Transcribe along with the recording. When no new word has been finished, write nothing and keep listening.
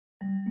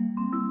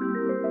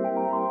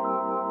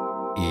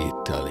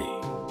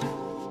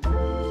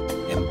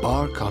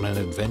embark on an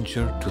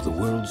adventure to the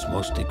world's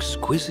most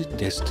exquisite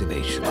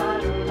destination.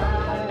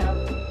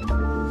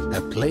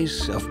 A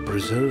place of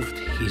preserved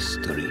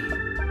history,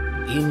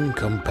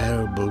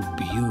 incomparable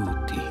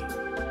beauty,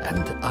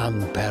 and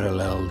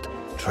unparalleled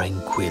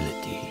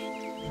tranquility.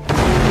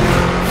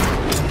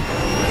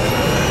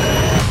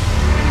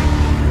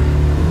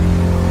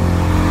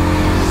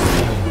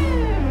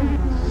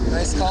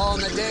 Nice call on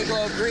the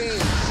Dayglow green.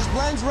 Just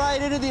blends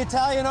right into the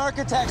Italian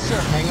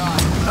architecture. Hang on.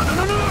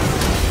 No.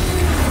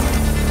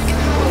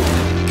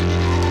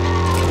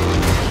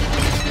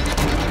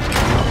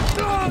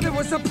 Oh, there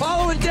was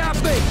Apollo and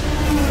Daphne!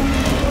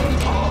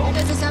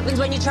 Because this happens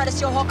when you try to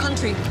steal a whole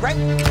country, right?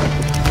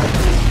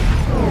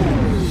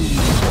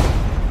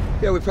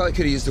 Yeah, we probably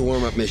could have used a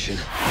warm-up mission.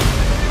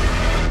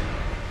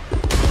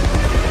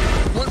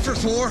 1 for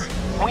 4.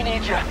 We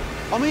need you.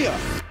 I'm here.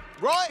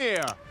 Right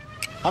here.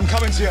 I'm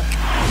coming to you.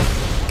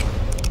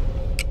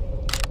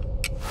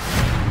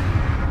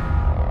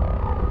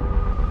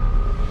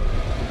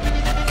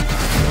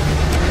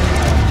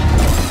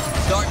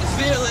 Starting to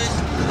feel it.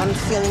 I'm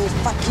feeling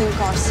fucking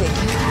car sick.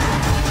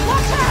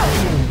 Watch out!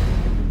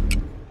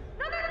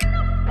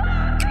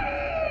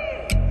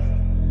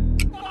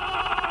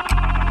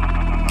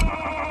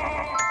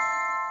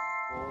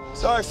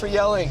 Sorry for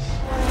yelling.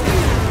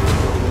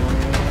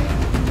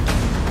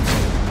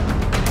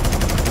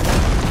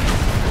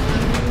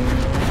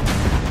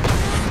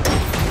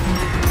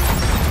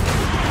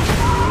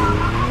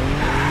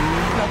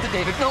 Not the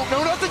David. No,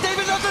 not the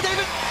David, not the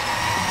David!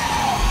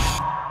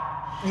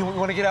 You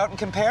want to get out and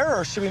compare,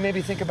 or should we maybe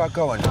think about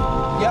going?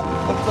 Yep,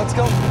 let's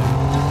go.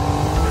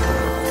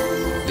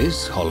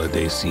 This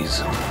holiday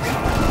season,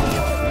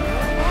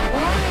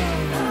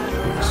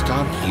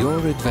 start your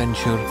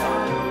adventure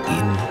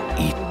in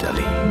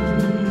Italy.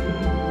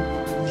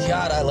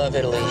 God, I love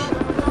Italy.